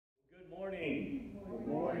morning. Good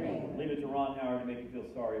morning. Leave it to Ron Howard to make you feel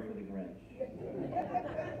sorry for the Grinch.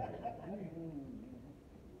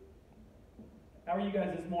 How are you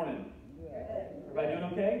guys this morning? Everybody doing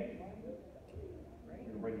okay? We're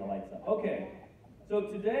going to bring the lights up. Okay. So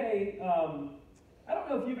today, I don't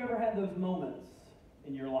know if you've ever had those moments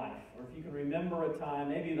in your life, or if you can remember a time,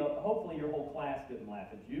 maybe hopefully your whole class didn't laugh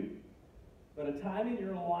at you, but a time in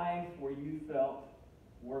your life where you felt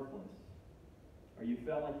worthless, or you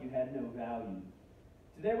felt like you had no value.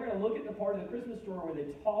 Today we're going to look at the part of the Christmas story where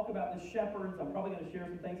they talk about the shepherds. I'm probably going to share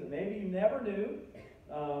some things that maybe you never knew.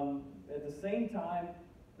 At the same time,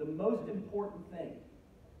 the most important thing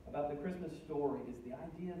about the Christmas story is the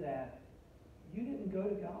idea that you didn't go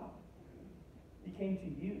to God. He came to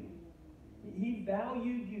you. He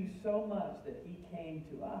valued you so much that he came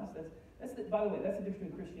to us. By the way, that's the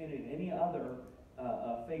difference between Christianity and any other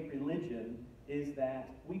fake religion, is that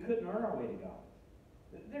we couldn't earn our way to God.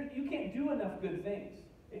 You can't do enough good things.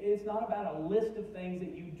 It's not about a list of things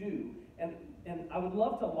that you do. And I would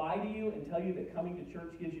love to lie to you and tell you that coming to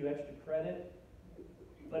church gives you extra credit,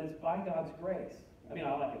 but it's by God's grace. I mean,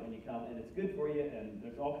 I like it when you come, and it's good for you, and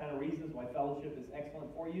there's all kind of reasons why fellowship is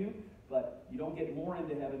excellent for you, but you don't get more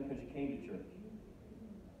into heaven because you came to church.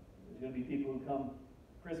 There's going to be people who come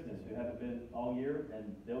Christmas who haven't been all year,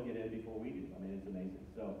 and they'll get in before we do. I mean, it's amazing.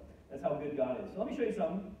 So that's how good God is. So let me show you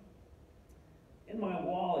something. In my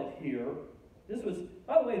wallet here,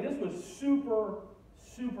 by the way, this was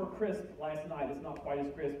super crisp last night. It's not quite as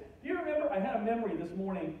crisp. Do you remember, I had a memory this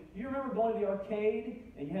morning. Do you remember going to the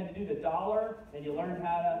arcade and you had to do the dollar and you learned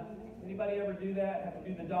how to, anybody ever do that? Have to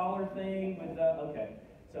do the dollar thing with okay.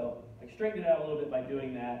 So I straightened it out a little bit by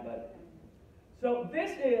doing that. So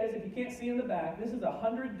this is, if you can't see in the back, this is a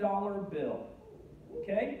 $100 bill.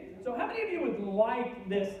 Okay? So how many of you would like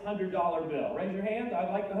this $100 bill? Raise your hand.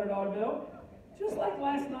 I'd like the $100 bill. Just like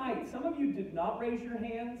last night, some of you did not raise your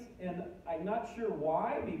hands, and I'm not sure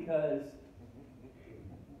why, because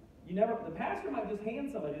the pastor might just hand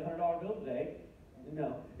somebody a $100 bill today.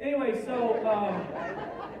 No. Anyway, so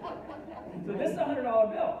this is a $100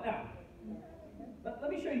 bill. Now, let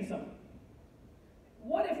me show you something.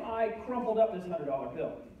 What if I crumpled up this $100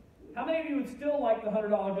 bill? How many of you would still like the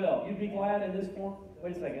 $100 bill? You'd be glad in this form?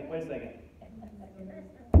 Wait a second.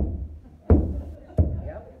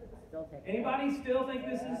 Anybody still think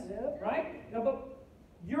this is right? No, but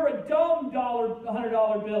you're a dumb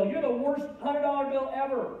 $100 bill. You're the worst $100 bill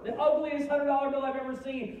ever. The ugliest $100 bill I've ever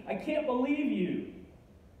seen. I can't believe you.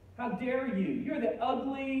 How dare you? You're the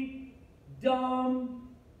ugly, dumb.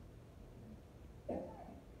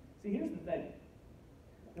 See, here's the thing.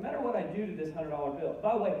 No matter what I do to this $100 bill,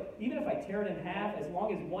 by the way, even if I tear it in half, as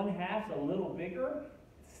long as one half's a little bigger,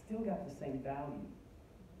 it's still got the same value.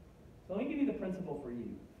 So let me give you the principle for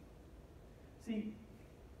you. See,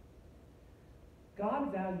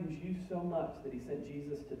 God values you so much that he sent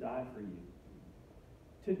Jesus to die for you.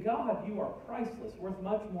 To God, you are priceless, worth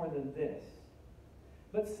much more than this.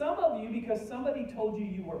 But some of you, because somebody told you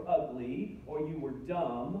you were ugly, or you were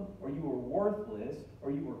dumb, or you were worthless,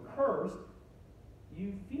 or you were cursed,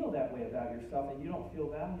 you feel that way about yourself and you don't feel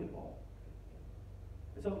valuable.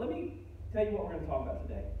 So let me tell you what we're going to talk about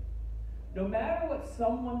today. No matter what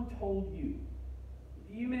someone told you,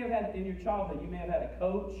 you may have had, in your childhood, you may have had a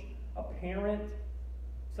coach, a parent,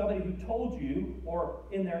 somebody who told you, or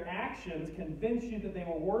in their actions convinced you that they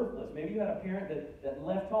were worthless. Maybe you had a parent that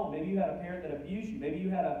left home. Maybe you had a parent that abused you. Maybe you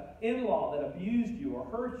had an in-law that abused you or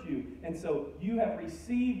hurt you. And so you have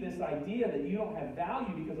received this idea that you don't have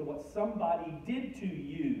value because of what somebody did to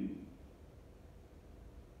you.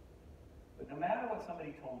 But no matter what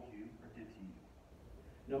somebody told you or did to you,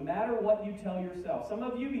 no matter what you tell yourself, some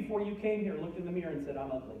of you before you came here looked in the mirror and said,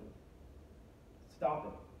 I'm ugly. Stop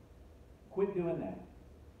it. Quit doing that.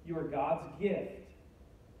 You are God's gift.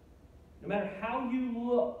 No matter how you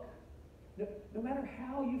look, no matter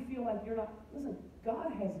how you feel like you're not, listen,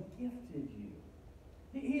 God has gifted you.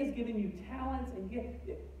 He has given you talents and gifts.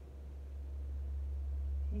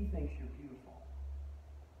 He thinks you're beautiful.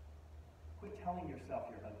 Quit telling yourself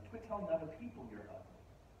you're ugly. Quit telling other people you're ugly.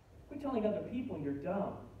 Quit telling other people you're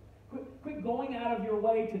dumb. Quit going out of your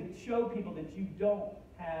way to show people that you don't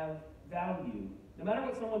have value. No matter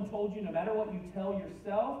what someone told you, no matter what you tell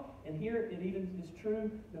yourself, and here it even is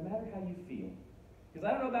true, no matter how you feel. Because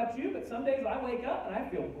I don't know about you, but some days I wake up and I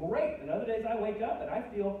feel great, and other days I wake up and I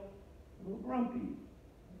feel a little grumpy.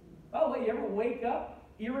 By the way, you ever wake up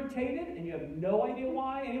irritated and you have no idea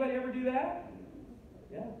why? Anybody ever do that?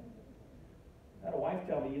 Yeah. I had a wife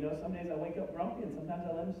tell me, some days I wake up grumpy and sometimes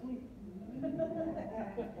I let him sleep.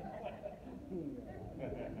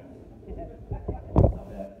 Not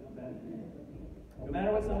bad. No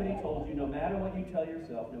matter what somebody told you, no matter what you tell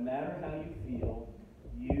yourself, no matter how you feel,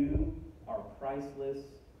 you are priceless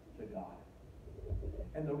to God.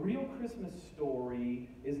 And the real Christmas story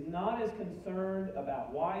is not as concerned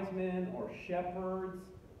about wise men or shepherds.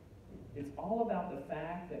 It's all about the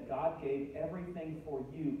fact that God gave everything for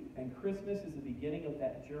you. And Christmas is the beginning of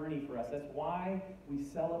that journey for us. That's why we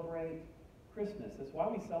celebrate Christmas. That's why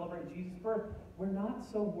we celebrate Jesus' birth. We're not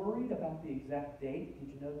so worried about the exact date. Did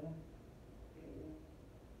you know that?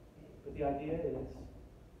 But the idea is,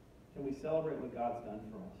 can we celebrate what God's done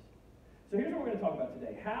for us? So here's what we're going to talk about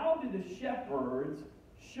today. How did the shepherds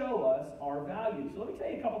show us our values? So let me tell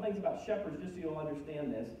you a couple things about shepherds just so you'll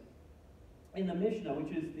understand this. In the Mishnah,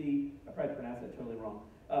 which is I probably pronounced that totally wrong,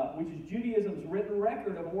 which is Judaism's written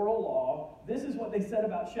record of oral law, this is what they said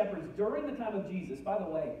about shepherds during the time of Jesus. By the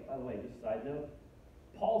way, just a side note,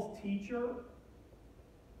 Paul's teacher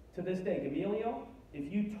to this day, Gamaliel,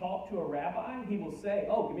 if you talk to a rabbi, he will say,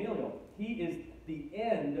 oh, Gamaliel, he is the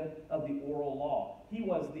end of the oral law. He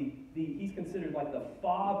was he's considered like the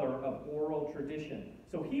father of oral tradition.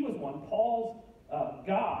 So he was one. Paul's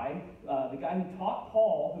guy, the guy who taught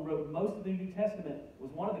Paul, who wrote most of the New Testament, was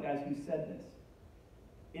one of the guys who said this.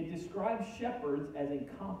 It describes shepherds as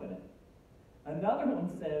incompetent. Another one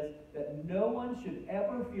says that no one should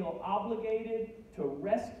ever feel obligated to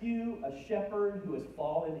rescue a shepherd who has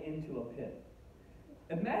fallen into a pit.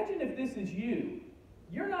 Imagine if this is you.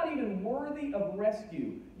 You're not even worthy of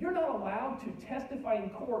rescue. You're not allowed to testify in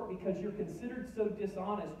court because you're considered so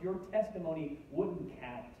dishonest, your testimony wouldn't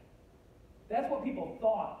count. That's what people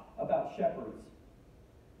thought about shepherds.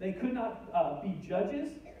 They could not be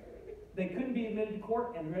judges. They couldn't be admitted to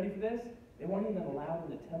court. And ready for this? They weren't even allowed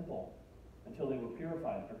in the temple until they were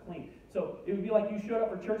purified or clean. So it would be like you showed up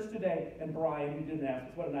for church today, and Brian, who didn't ask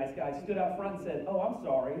us, what a nice guy, stood out front and said, oh, I'm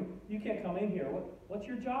sorry, you can't come in here. What's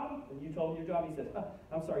your job? And you told him your job. He said,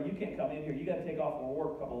 I'm sorry, you can't come in here. You got to take off from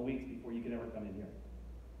work a couple of weeks before you can ever come in here.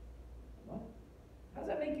 What? How does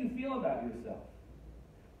that make you feel about yourself?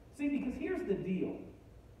 See, because here's the deal.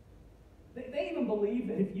 They even believe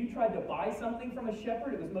that if you tried to buy something from a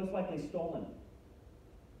shepherd, it was most likely stolen.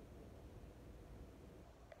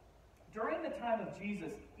 During the time of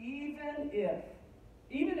Jesus,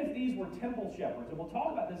 even if these were temple shepherds, and we'll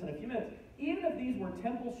talk about this in a few minutes, even if these were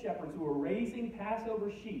temple shepherds who were raising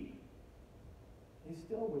Passover sheep, they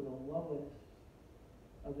still were the lowest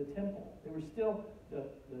of the temple. They were still the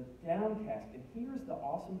downcast. And here's the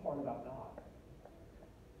awesome part about God.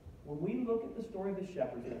 When we look at the story of the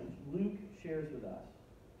shepherds that Luke shares with us,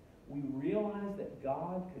 we realize that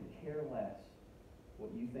God could care less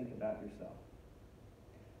what you think about yourself.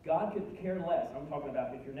 God could care less. I'm talking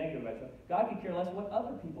about if you're negative about yourself. God could care less what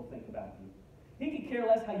other people think about you. He could care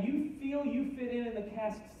less how you feel you fit in the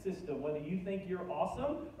caste system, whether you think you're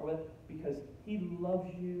awesome or whether, because he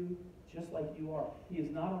loves you just like you are. He is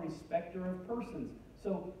not a respecter of persons.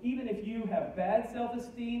 So even if you have bad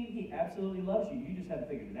self-esteem, he absolutely loves you. You just haven't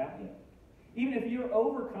figured it out yet. Even if you're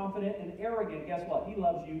overconfident and arrogant, guess what? He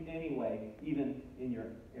loves you anyway, even in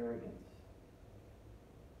your arrogance.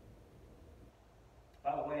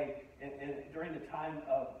 By the way, during the time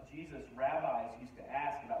of Jesus, rabbis used to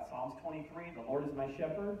ask about Psalms 23, the Lord is my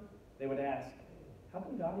shepherd. They would ask, how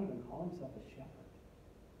can God even call himself a shepherd?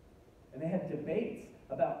 And they had debates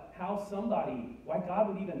about why God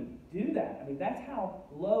would even do that. I mean, that's how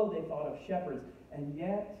low they thought of shepherds. And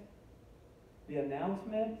yet, the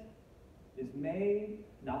announcement is made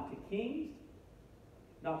not to kings,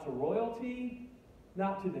 not to royalty,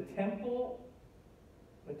 not to the temple,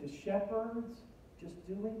 but to shepherds just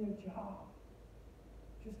doing their job.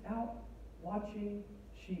 Just out watching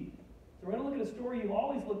sheep. So we're going to look at a story you've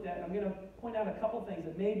always looked at, and I'm going to point out a couple things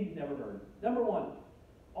that maybe you've never heard. Number one,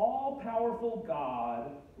 all-powerful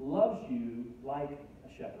God loves you like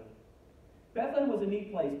a shepherd. Bethlehem was a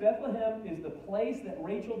neat place. Bethlehem is the place that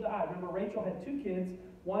Rachel died. Remember, Rachel had two kids.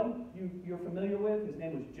 One you're familiar with. His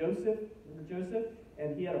name was Joseph. Remember Joseph?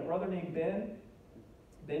 And he had a brother named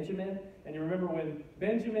Benjamin. And you remember when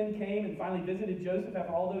Benjamin came and finally visited Joseph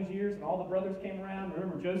after all those years, and all the brothers came around.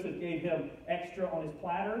 Remember, Joseph gave him extra on his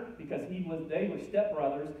platter because they were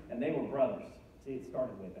stepbrothers and they were brothers. See, it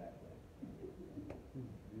started way back.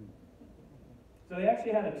 So they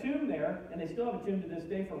actually had a tomb there, and they still have a tomb to this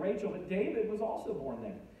day for Rachel, but David was also born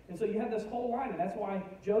there. And so you have this whole line, and that's why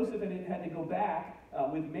Joseph had to go back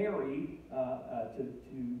with Mary to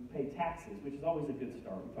pay taxes, which is always a good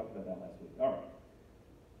start. We talked about that last week. All right.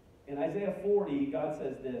 In Isaiah 40, God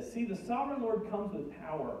says this, see, the sovereign Lord comes with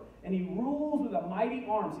power, and he rules with a mighty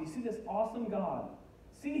arm. So you see this awesome God.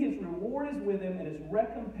 See, his reward is with him, and his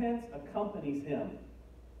recompense accompanies him.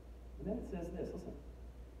 And then it says this, listen.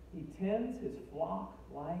 He tends his flock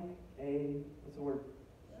like a, what's the word?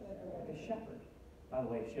 Like a shepherd. By the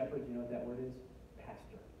way, shepherd, you know what that word is?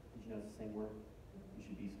 Pastor. Did you know it's the same word? You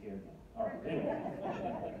should be scared now. All right, anyway.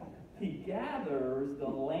 He gathers the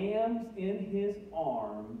lambs in his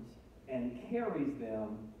arms and carries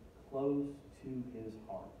them close to his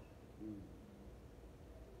heart.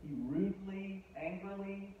 He rudely,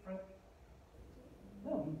 angrily,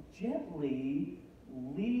 no, he gently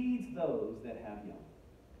leads those that have young.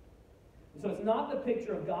 So it's not the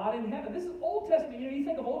picture of God in heaven. This is Old Testament. You know, you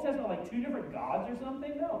think of Old Testament like two different gods or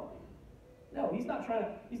something? No, he's not trying to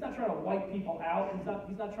wipe people out. He's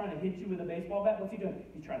not trying to hit you with a baseball bat. What's he doing?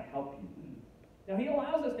 He's trying to help you. Now, he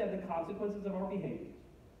allows us to have the consequences of our behaviors.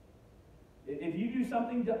 If you do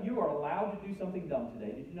something dumb, you are allowed to do something dumb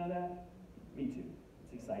today. Did you know that? Me too.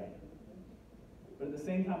 It's exciting. But at the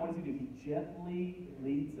same time, what does he do? He gently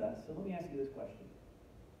leads us. So let me ask you this question.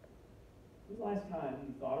 When's the last time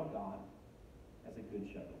you thought of God as a good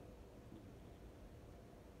shepherd?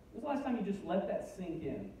 When's the last time you just let that sink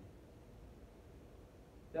in?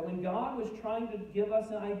 That when God was trying to give us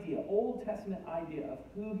an idea, Old Testament idea of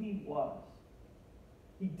who he was,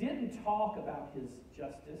 he didn't talk about his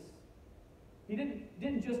justice. He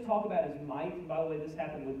didn't just talk about his might. And by the way, this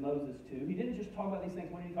happened with Moses too. He didn't just talk about these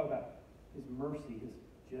things. What did he talk about? His mercy, his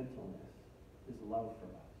gentleness, his love for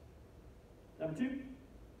us. Number two,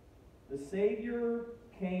 the Savior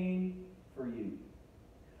came for you.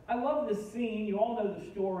 I love this scene. You all know the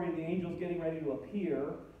story of the angels getting ready to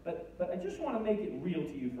appear, but I just want to make it real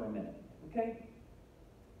to you for a minute, okay?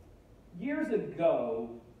 Years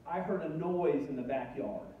ago, I heard a noise in the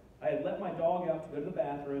backyard. I had let my dog out to go to the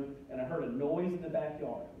bathroom, and I heard a noise in the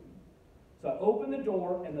backyard. So I opened the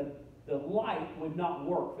door, and the light would not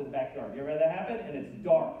work for the backyard. You ever had that happen? And it's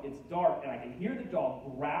dark, and I can hear the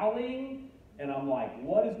dog growling, and I'm like,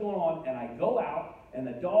 what is going on? And I go out, and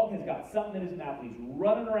the dog has got something in his mouth. He's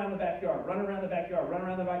running around the backyard,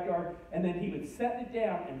 and then he would set it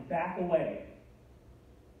down and back away.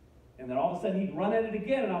 And then all of a sudden, he'd run at it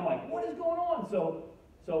again, and I'm like, what is going on? So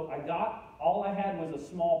all I had was a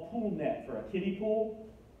small pool net for a kiddie pool.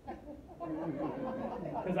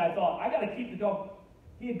 Because I thought, I got to keep the dog.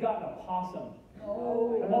 He had gotten a possum.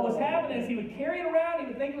 And what was happening is he would carry it around, he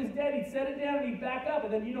would think it was dead, he'd set it down, and he'd back up,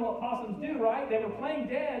 and then you know what possums do, right? They were playing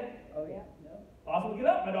dead. Oh, yeah. Possum would get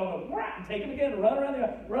up, my dog would go, and take him again, and run around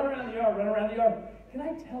the yard. Can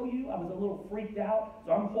I tell you, I was a little freaked out,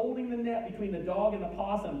 so I'm holding the net between the dog and the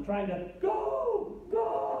possum, trying to, go,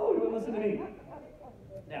 he wouldn't listen to me.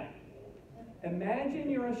 Now, imagine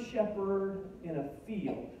you're a shepherd in a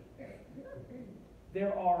field.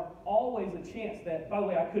 There are always a chance that, by the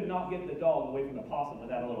way, I could not get the dog away from the possum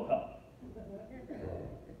without a little help.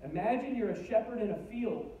 Imagine you're a shepherd in a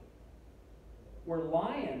field where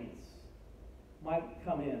lions might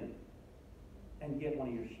come in and get one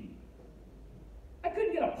of your sheep. I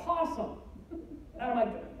couldn't get a possum out of my...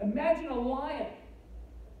 Imagine a lion.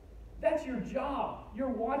 That's your job. You're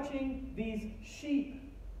watching these sheep.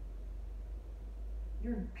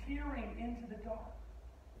 You're peering into the dark.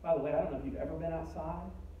 By the way, I don't know if you've ever been outside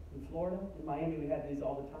in Florida. In Miami, we had these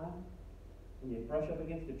all the time. And you brush up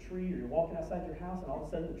against a tree, or you're walking outside your house, and all of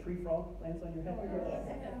a sudden the tree frog lands on your head.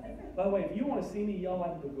 By the way, if you want to see me yell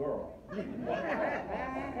like the girl, I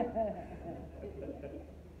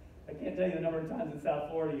can't tell you the number of times in South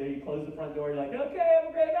Florida, you close the front door, you're like, okay, have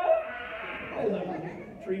a great night.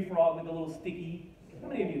 Like tree frog with a little sticky. How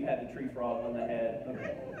many of you have had the tree frog on the head?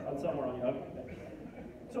 Okay. I'm somewhere on you. Okay.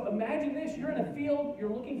 So imagine this, you're in a field, you're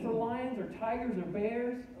looking for lions or tigers or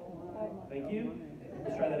bears. Thank you.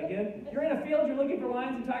 Let's try that again. You're in a field, you're looking for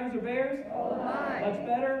lions and tigers or bears. Much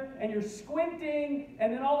better. And you're squinting,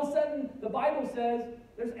 and then all of a sudden, the Bible says,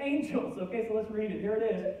 there's angels. Okay, so let's read it. Here it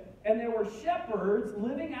is. And there were shepherds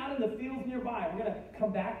living out in the fields nearby. We're going to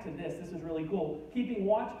come back to this. This is really cool. Keeping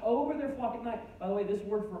watch over their flock at night. By the way, this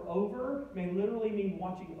word for over may literally mean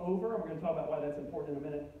watching over. And we're going to talk about why that's important in a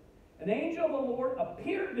minute. An angel of the Lord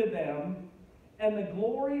appeared to them, and the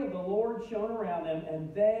glory of the Lord shone around them,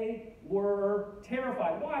 and they were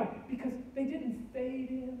terrified. Why? Because they didn't fade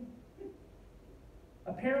in.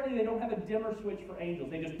 Apparently, they don't have a dimmer switch for angels.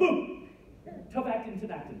 They just, boom! Tough acting, tough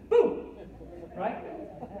acting. Boom! Right?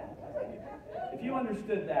 If you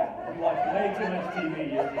understood that, you watched way too much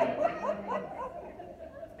TV years ago.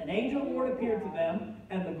 An angel of the Lord appeared to them,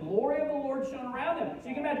 and the glory of the Lord shone around them. So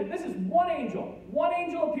you can imagine, this is one angel. One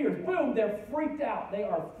angel appears. Boom, they're freaked out. They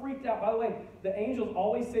are freaked out. By the way, the angels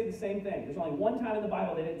always say the same thing. There's only one time in the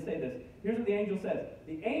Bible they didn't say this. Here's what the angel says.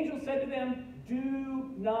 The angel said to them, do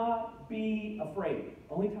not be afraid.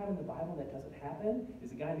 Only time in the Bible that doesn't happen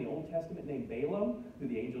is a guy in the Old Testament named Balaam, who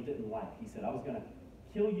the angel didn't like. He said, I was going to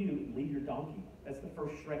kill you, leave your donkey. That's the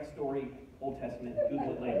first Shrek story, Old Testament.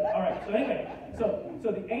 Google it later. All right, so anyway,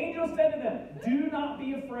 so the angel said to them, do not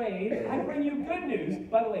be afraid. I bring you good news.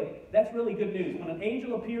 By the way, that's really good news. When an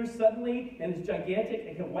angel appears suddenly and is gigantic,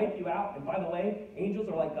 it can wipe you out. And by the way, angels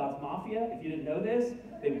are like God's mafia. If you didn't know this,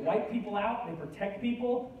 they wipe people out. They protect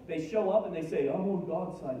people. They show up and they say, I'm on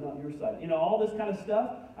God's side, not your side. You know, all this kind of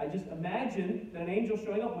stuff. I just imagine that an angel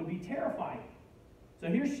showing up would be terrifying. So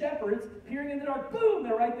here's shepherds peering in the dark. Boom,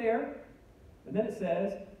 they're right there. And then it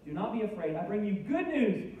says, do not be afraid. I bring you good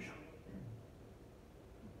news.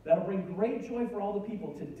 That'll bring great joy for all the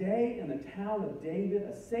people. Today in the town of David,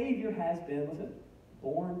 a Savior has been, listen,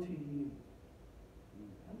 born to you.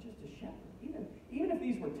 I'm just a shepherd. Even if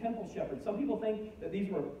these were temple shepherds, some people think that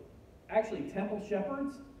these were actually temple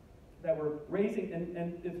shepherds that were raising,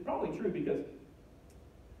 and it's probably true because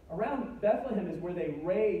around Bethlehem is where they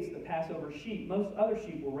raised the Passover sheep. Most other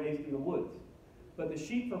sheep were raised in the woods. But the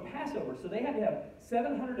sheep for Passover, so they had to have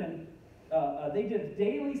 700 they did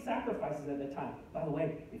daily sacrifices at the time. By the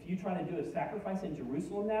way, if you try to do a sacrifice in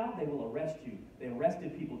Jerusalem now, they will arrest you. They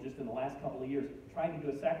arrested people just in the last couple of years trying to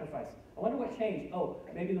do a sacrifice. I wonder what changed. Oh,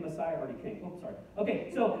 maybe the Messiah already came. Oh, sorry.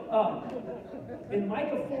 Okay, so in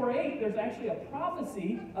Micah 4:8, there's actually a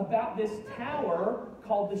prophecy about this tower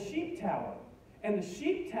called the Sheep Tower. And the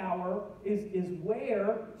Sheep Tower is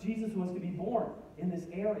where Jesus was to be born, in this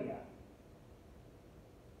area.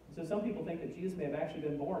 So some people think that Jesus may have actually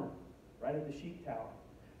been born right at the Sheep Tower.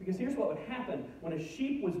 Because here's what would happen. When a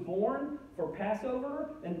sheep was born for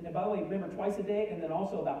Passover, and by the way, remember twice a day, and then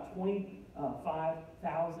also about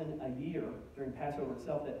 25,000 a year during Passover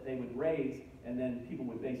itself that they would raise, and then people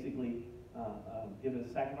would basically give a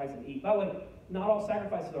sacrifice and eat. By the way, not all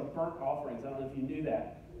sacrifices are burnt offerings. I don't know if you knew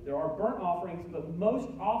that. There are burnt offerings, but most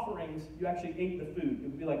offerings, you actually ate the food. It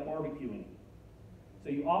would be like barbecuing. So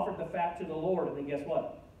you offered the fat to the Lord, and then guess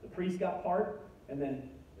what? The priest got part, and then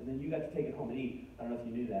you got to take it home and eat. I don't know if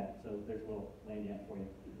you knew that, so there's a little lanyard for you.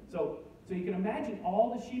 So you can imagine all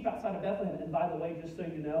the sheep outside of Bethlehem, and by the way, just so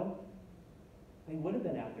you know, they would have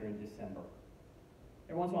been out there in December.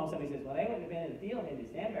 Every once in a while somebody says, well, they wouldn't have been in the field in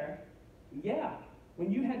December. Yeah, when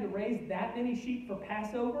you had to raise that many sheep for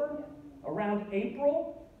Passover, around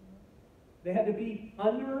April, they had to be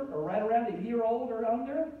under, or right around a year old or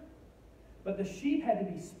under, but the sheep had to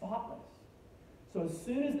be spotless. So as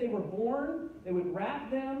soon as they were born, they would wrap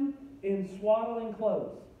them in swaddling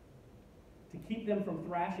clothes to keep them from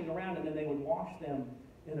thrashing around, and then they would wash them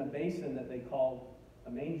in a basin that they called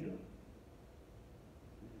a manger.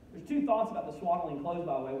 There's two thoughts about the swaddling clothes,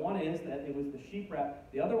 by the way. One is that it was the sheep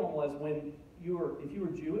wrap. The other one was if you were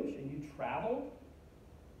Jewish and you traveled,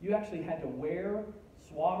 you actually had to wear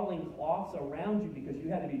swaddling cloths around you because you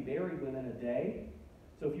had to be buried within a day.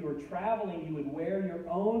 So if you were traveling, you would wear your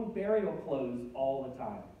own burial clothes all the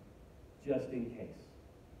time, just in case.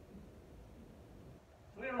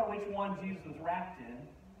 So we don't know which one Jesus was wrapped in,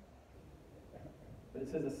 but it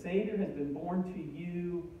says, a Savior has been born to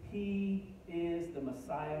you. He is the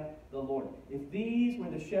Messiah, the Lord. If these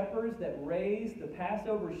were the shepherds that raised the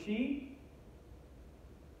Passover sheep,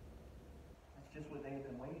 that's just what they had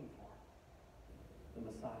been waiting for, the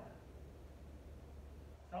Messiah.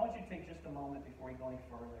 So I want you to take just a moment before we go any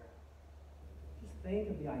further. Just think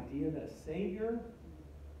of the idea that a Savior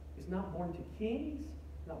is not born to kings,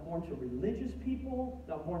 not born to religious people,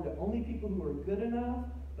 not born to only people who are good enough,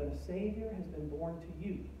 but a Savior has been born to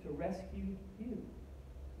you, to rescue you.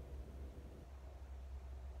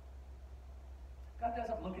 God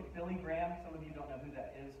doesn't look at Billy Graham. Some of you don't know who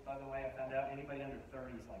that is, by the way. I found out anybody under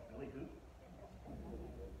 30 is like, Billy who?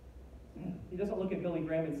 He doesn't look at Billy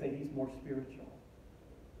Graham and say he's more spiritual.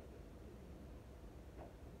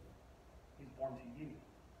 Born to you.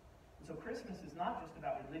 And so Christmas is not just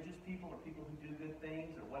about religious people or people who do good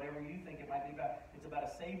things or whatever you think it might be about. It's about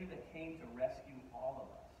a Savior that came to rescue all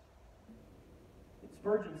of us.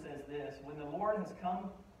 Spurgeon says this, when the Lord has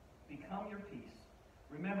come, become your peace.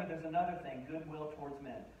 Remember, there's another thing, goodwill towards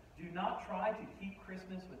men. Do not try to keep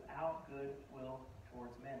Christmas without goodwill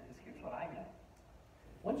towards men. Because here's what I know.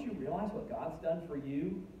 Once you realize what God's done for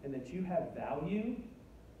you and that you have value,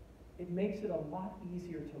 it makes it a lot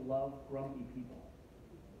easier to love grumpy people.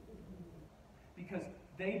 Because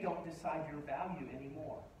they don't decide your value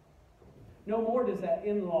anymore. No more does that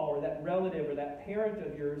in-law or that relative or that parent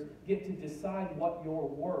of yours get to decide what you're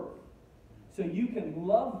worth. So you can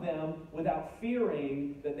love them without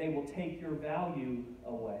fearing that they will take your value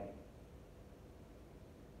away.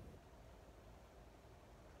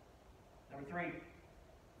 Number 3.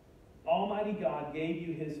 Almighty God gave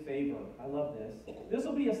you his favor. I love this. This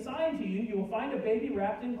will be a sign to you. You will find a baby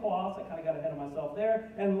wrapped in cloths. I kind of got ahead of myself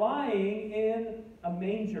there. And lying in a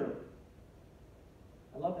manger.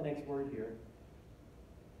 I love the next word here.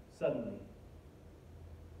 Suddenly.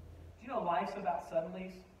 Do you know life's about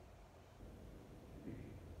suddenlies?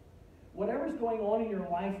 Whatever's going on in your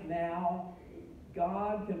life now,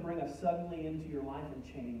 God can bring a suddenly into your life and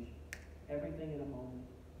change everything in a moment.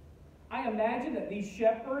 I imagine that these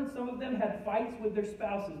shepherds, some of them had fights with their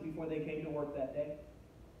spouses before they came to work that day.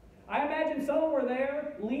 I imagine some were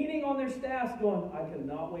there leaning on their staffs going, I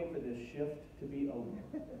cannot wait for this shift to be over.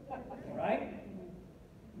 Right?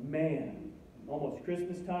 Man, almost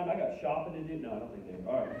Christmas time. I got shopping to do. No, I don't think they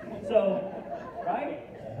were. All right. So, right?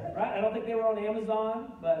 I don't think they were on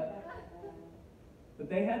Amazon, but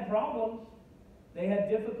they had problems. They had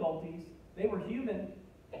difficulties. They were human.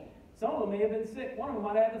 Some of them may have been sick. One of them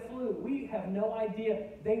might have had the flu. We have no idea.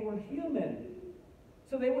 They were human.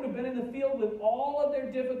 So they would have been in the field with all of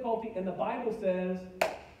their difficulty. And the Bible says,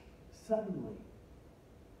 suddenly.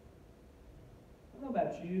 I don't know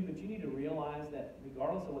about you, but you need to realize that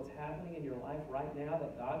regardless of what's happening in your life right now,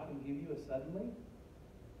 that God can give you a suddenly.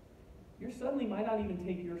 Your suddenly might not even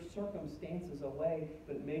take your circumstances away,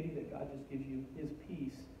 but it may be that God just gives you his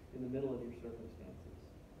peace in the middle of your circumstances.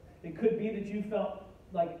 It could be that you felt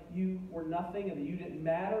like you were nothing and that you didn't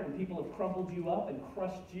matter, and people have crumpled you up and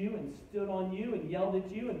crushed you and stood on you and yelled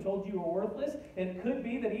at you and told you were worthless. And it could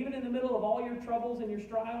be that even in the middle of all your troubles and your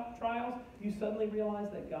trials, you suddenly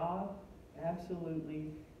realize that God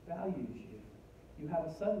absolutely values you. You have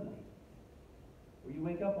a suddenly. Where you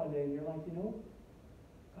wake up one day and you're like, you know,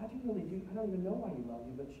 God, you really do. I don't even know why you love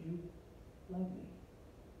me, but you love me.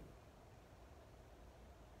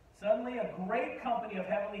 Suddenly, a great company of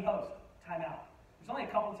heavenly hosts. Time out. There's only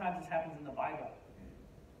a couple of times this happens in the Bible.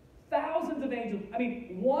 Thousands of angels. I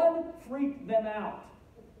mean, one freaked them out.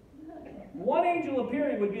 One angel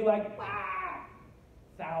appearing would be like, ah!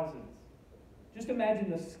 Thousands. Just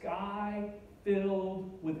imagine the sky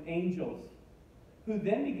filled with angels who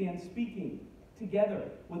then began speaking together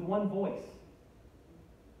with one voice.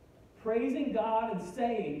 Praising God and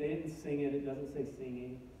saying, they didn't sing it, it doesn't say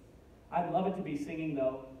singing. I'd love it to be singing,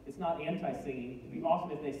 though. It's not anti-singing. It'd be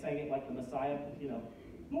awesome if they sang it like the Messiah, you know.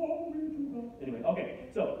 Glory to God. Anyway, okay.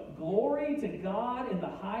 So, glory to God in the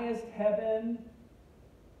highest heaven.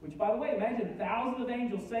 Which, by the way, imagine thousands of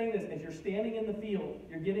angels saying this as you're standing in the field.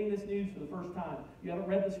 You're getting this news for the first time. You haven't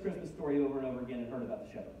read this Christmas story over and over again and heard about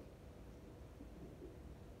the shepherds.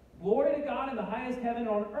 Glory to God in the highest heaven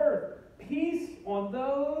on earth. Peace on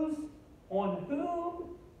those on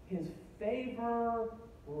whom his favor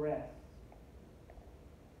rests.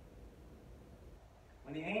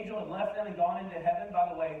 When the angel had left them and gone into heaven, by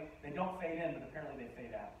the way, they don't fade in, but apparently they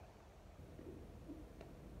fade out.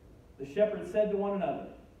 The shepherds said to one another,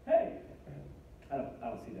 hey, I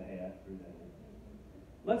don't see the hey, I threw that in.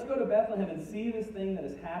 Let's go to Bethlehem and see this thing that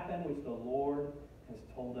has happened, which the Lord has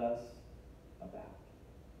told us about.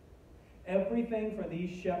 Everything for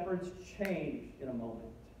these shepherds changed in a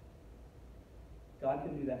moment. God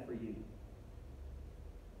can do that for you.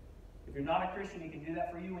 If you're not a Christian, he can do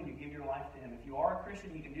that for you when you give your life to him. If you are a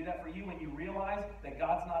Christian, he can do that for you when you realize that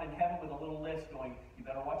God's not in heaven with a little list going, you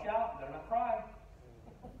better watch out, you better not cry.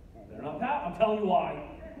 You better not pout. I'm telling you why.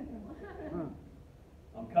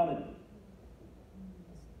 I'm coming.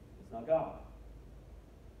 It's not God.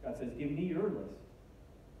 God says, give me your list.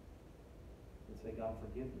 And say, God,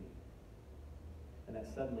 forgive me. And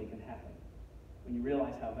that suddenly can happen. When you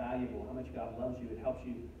realize how valuable, how much God loves you, it helps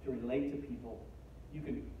you to relate to people. You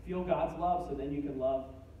can feel God's love so then you can love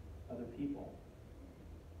other people.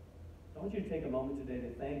 So I want you to take a moment today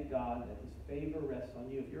to thank God that his favor rests on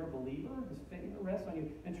you. If you're a believer, his favor rests on you.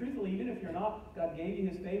 And truthfully, even if you're not, God gave you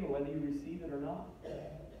his favor whether you receive it or not.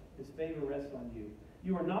 His favor rests on you.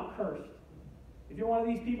 You are not cursed. If you're one of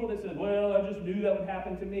these people that says, well, I just knew that would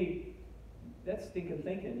happen to me, that's stinking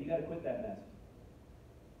thinking. You got to quit that mess.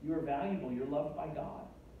 You are valuable. You're loved by God.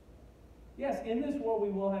 Yes, in this world we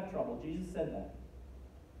will have trouble. Jesus said that.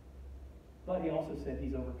 But he also said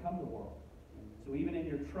he's overcome the world. So even in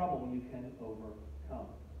your trouble, you can overcome.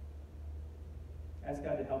 Ask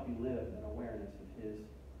God to help you live in awareness of his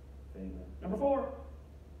favor. Number 4,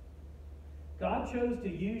 God chose to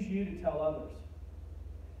use you to tell others.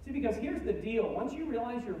 See, because here's the deal. Once you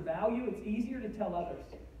realize your value, it's easier to tell others.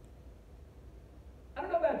 I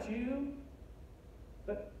don't know about you,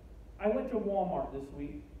 but I went to Walmart this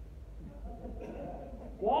week.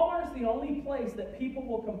 Walmart's the only place that people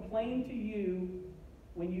will complain to you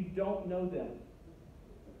when you don't know them.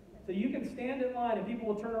 So you can stand in line and people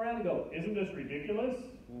will turn around and go, isn't this ridiculous?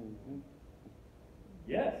 Mm-hmm.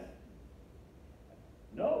 Yes.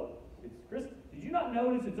 No, it's Christmas. Did you not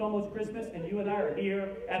notice it's almost Christmas and you and I are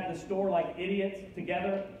here at the store like idiots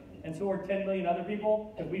together, and so are 10 million other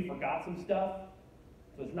people because we forgot some stuff?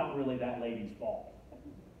 So it's not really that lady's fault.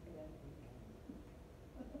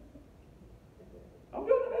 I'm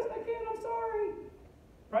doing the best I can, I'm sorry.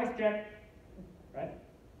 Price check, right?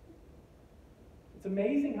 It's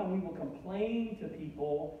amazing how we will complain to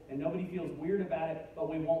people and nobody feels weird about it, but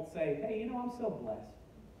we won't say, hey, you know, I'm so blessed.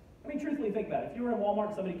 I mean, truthfully, think about it. If you were in Walmart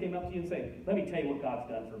and somebody came up to you and said, let me tell you what God's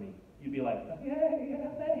done for me, you'd be like, yeah,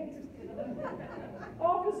 thanks.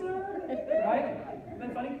 Officer, right? Isn't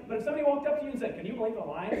that funny? But if somebody walked up to you and said, can you believe the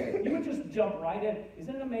line? You would just jump right in.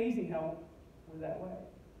 Isn't it amazing how we're that way?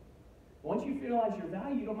 Once you realize your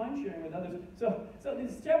value, you don't mind sharing with others. So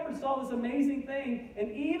these shepherds saw this amazing thing,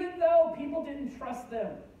 and even though people didn't trust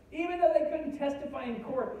them, even though they couldn't testify in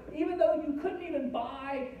court, even though you couldn't even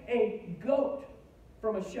buy a goat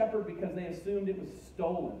from a shepherd because they assumed it was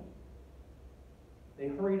stolen, they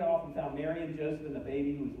hurried off and found Mary and Joseph and the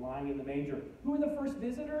baby who was lying in the manger. Who were the first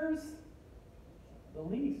visitors? The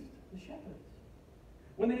least, the shepherds.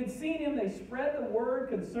 When they had seen him, they spread the word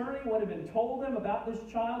concerning what had been told them about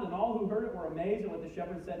this child, and all who heard it were amazed at what the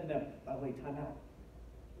shepherds said to them. By the way, time out.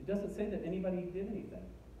 It doesn't say that anybody did anything.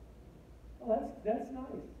 Oh, that's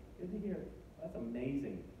nice. Good to hear. That's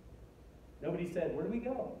amazing. Nobody said, where do we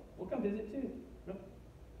go? We'll come visit too. Nope.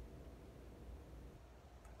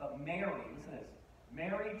 But Mary, listen to this.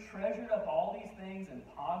 Mary treasured up all these things and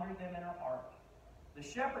pondered them in her heart. The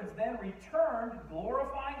shepherds then returned,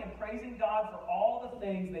 glorifying and praising God for all the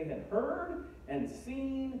things they had heard and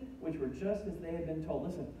seen, which were just as they had been told.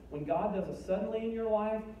 Listen, when God does a suddenly in your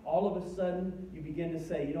life, all of a sudden you begin to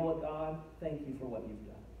say, you know what, God, thank you for what you've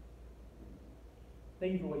done.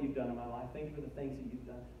 Thank you for what you've done in my life. Thank you for the things that you've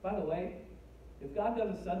done. By the way, if God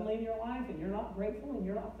does a suddenly in your life and you're not grateful and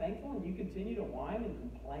you're not thankful and you continue to whine and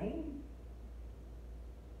complain,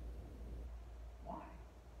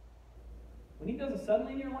 when he does it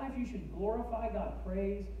suddenly in your life, you should glorify God.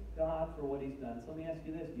 Praise God for what he's done. So let me ask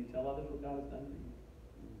you this. Do you tell others what God has done for you?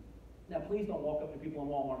 Now, please don't walk up to people in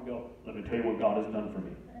Walmart and go, let me tell you what God has done for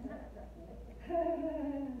me.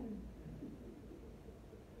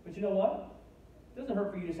 But you know what? It doesn't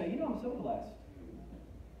hurt for you to say, you know, I'm so blessed.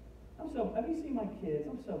 Have you seen my kids?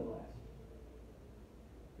 I'm so blessed.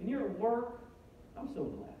 And you're at work, I'm so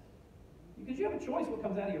blessed. Because you have a choice what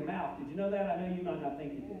comes out of your mouth. Did you know that? I know you might not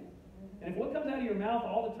think you did. And if what comes out of your mouth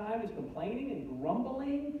all the time is complaining and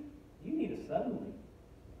grumbling, you need a suddenly.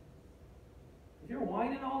 If you're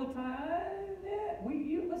whining all the time,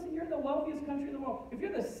 listen, you're in the wealthiest country in the world. If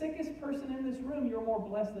you're the sickest person in this room, you're more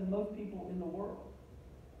blessed than most people in the world.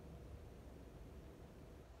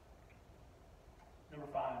 Number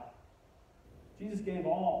 5, Jesus gave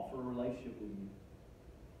all for a relationship with you.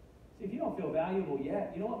 See, if you don't feel valuable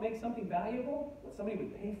yet, you know what makes something valuable? What somebody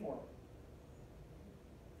would pay for it.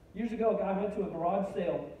 Years ago, a guy went to a garage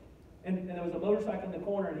sale, and there was a motorcycle in the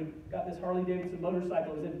corner, and he got this Harley-Davidson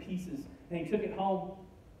motorcycle. It was in pieces, and he took it home,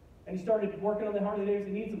 and he started working on the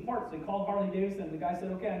Harley-Davidson. He needed some parts, so he called Harley-Davidson, and the guy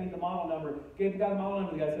said, okay, I need the model number. Gave the guy the model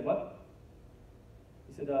number. The guy said, what?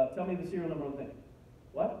 He said, tell me the serial number of the thing.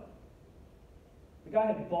 What? The guy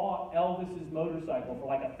had bought Elvis's motorcycle for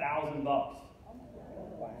like $1,000.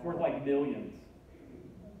 It's worth like millions.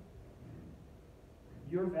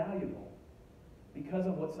 You're valuable because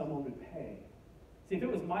of what someone would pay. See, if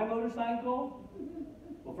it was my motorcycle,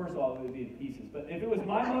 well, first of all, it would be in pieces. But if it was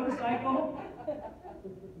my motorcycle,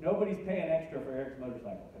 nobody's paying extra for Eric's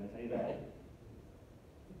motorcycle. Can I tell you that?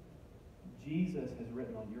 Jesus has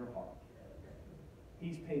written on your heart.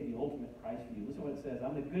 He's paid the ultimate price for you. Listen to what it says.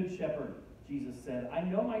 I'm the good shepherd, Jesus said. I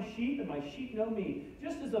know my sheep, and my sheep know me.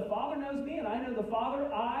 Just as the Father knows me, and I know the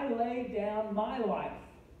Father, I lay down my life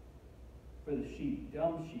for the sheep,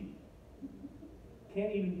 dumb sheep.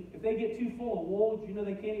 Can't even, if they get too full of wool, did you know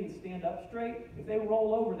they can't even stand up straight? If they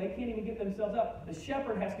roll over, they can't even get themselves up. The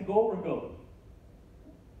shepherd has to go over and go.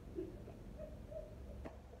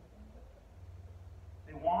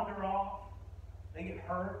 They wander off. They get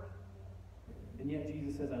hurt. And yet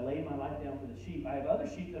Jesus says, I lay my life down for the sheep. I have other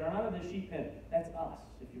sheep that are not of the sheep pen. That's us,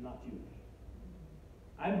 if you're not Jewish.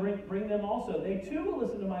 I bring them also. They too will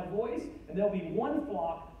listen to my voice, and there'll be one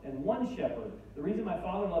flock and one shepherd. The reason my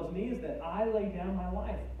Father loves me is that I lay down my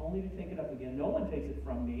life, only to take it up again. No one takes it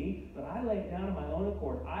from me, but I lay it down on my own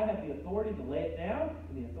accord. I have the authority to lay it down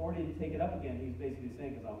and the authority to take it up again. He's basically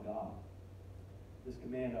saying, because I'm God. This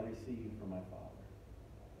command I received from my Father.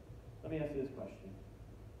 Let me ask you this question.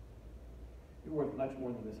 You're worth much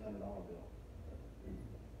more than this $100 bill.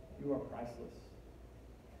 You are priceless.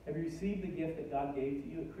 Have you received the gift that God gave to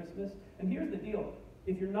you at Christmas? And here's the deal.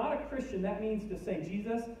 If you're not a Christian, that means to say,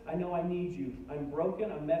 Jesus, I know I need you. I'm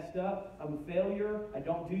broken. I'm messed up. I'm a failure. I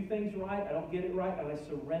don't do things right. I don't get it right. And I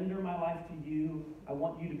surrender my life to you. I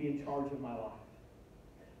want you to be in charge of my life.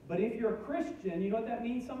 But if you're a Christian, you know what that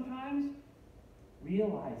means sometimes?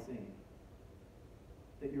 Realizing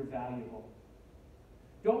that you're valuable.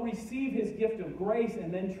 Don't receive his gift of grace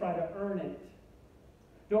and then try to earn it.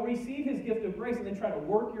 Don't receive his gift of grace and then try to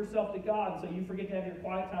work yourself to God so you forget to have your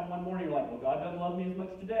quiet time one morning. You're like, well, God doesn't love me as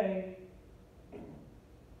much today. He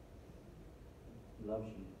loves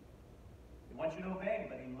you. He wants you to obey him,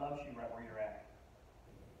 but he loves you right where you're at.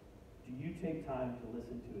 Do you take time to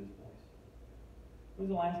listen to his voice? When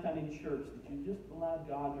was the last time in church that you just allowed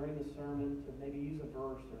God during the sermon to maybe use a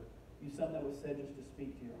verse or use something that was said just to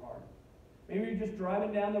speak to your heart? Maybe you're just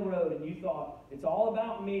driving down the road and you thought, it's all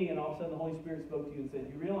about me, and all of a sudden the Holy Spirit spoke to you and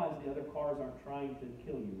said, you realize the other cars aren't trying to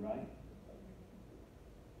kill you, right?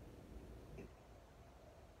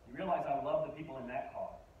 You realize I love the people in that car,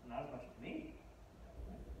 not as much as me.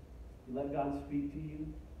 You let God speak to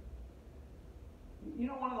you. You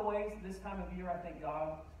know, one of the ways this time of year I think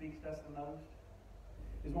God speaks to us the most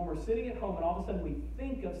is when we're sitting at home and all of a sudden we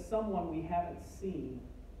think of someone we haven't seen.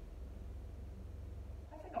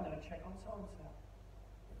 I'm going to check on so-and-so.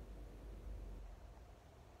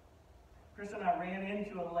 Chris and I ran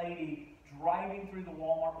into a lady driving through the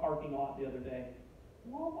Walmart parking lot the other day.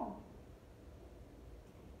 Walmart.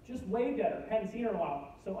 Just waved at her. Hadn't seen her in a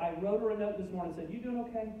while. So I wrote her a note this morning and said, you doing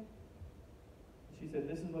okay? She said,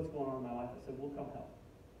 this is what's going on in my life. I said, we'll come help.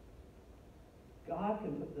 God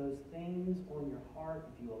can put those things on your heart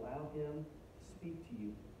if you allow him to speak to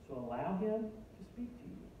you. So allow him to speak to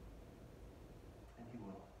you.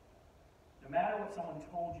 No matter what someone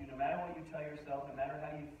told you, no matter what you tell yourself, no matter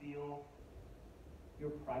how you feel,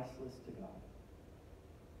 you're priceless to God.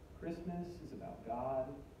 Christmas is about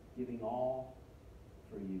God giving all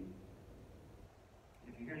for you.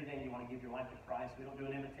 If you're here today and you want to give your life to Christ, we don't do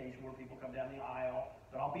an invitation where people come down the aisle,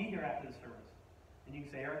 but I'll be here after the service. And you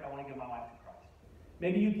can say, Eric, I want to give my life to Christ.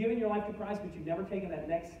 Maybe you've given your life to Christ, but you've never taken that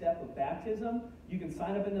next step of baptism. You can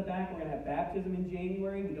sign up in the back. We're going to have baptism in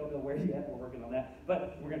January. We don't know where yet. We're working on that.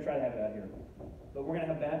 But we're going to try to have it out here. But we're going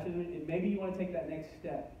to have baptism. And maybe you want to take that next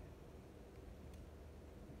step.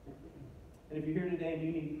 And if you're here today and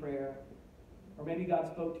you need prayer, or maybe God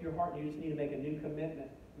spoke to your heart and you just need to make a new commitment.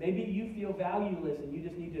 Maybe you feel valueless and you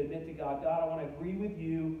just need to admit to God, God, I want to agree with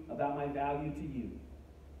you about my value to you.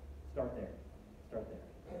 Start there. Start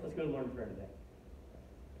there. Let's go to Lord in prayer today.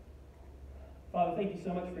 Father, thank you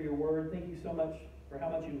so much for your word. Thank you so much for how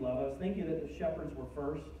much you love us. Thank you that the shepherds were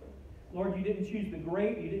first. Lord, you didn't choose the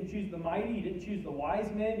great. You didn't choose the mighty. You didn't choose the wise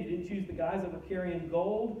men. You didn't choose the guys that were carrying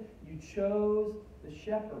gold. You chose the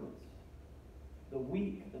shepherds, the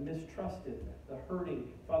weak, the mistrusted, the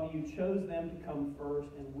hurting. Father, you chose them to come first,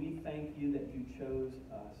 and we thank you that you chose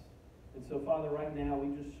us. And so, Father, right now,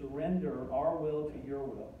 we just surrender our will to your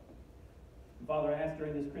will. Father, I ask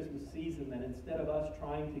during this Christmas season that instead of us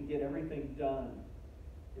trying to get everything done,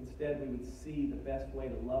 instead we would see the best way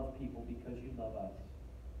to love people because you love us.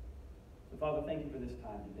 So, Father, thank you for this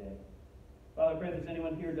time today. Father, I pray if there's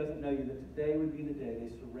anyone here who doesn't know you, that today would be the day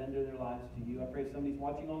they surrender their lives to you. I pray if somebody's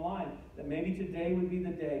watching online, that maybe today would be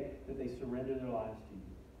the day that they surrender their lives to you.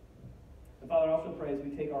 And Father, I also pray as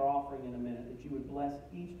we take our offering in a minute, that you would bless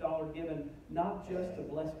each dollar given, not just to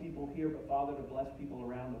bless people here, but Father, to bless people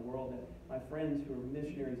around the world. That my friends who are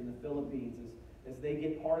missionaries in the Philippines, as they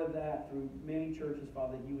get part of that through many churches,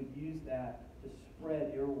 Father, that you would use that to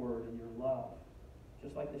spread your word and your love,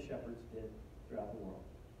 just like the shepherds did throughout the world.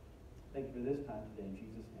 Thank you for this time today. In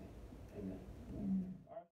Jesus' name, amen.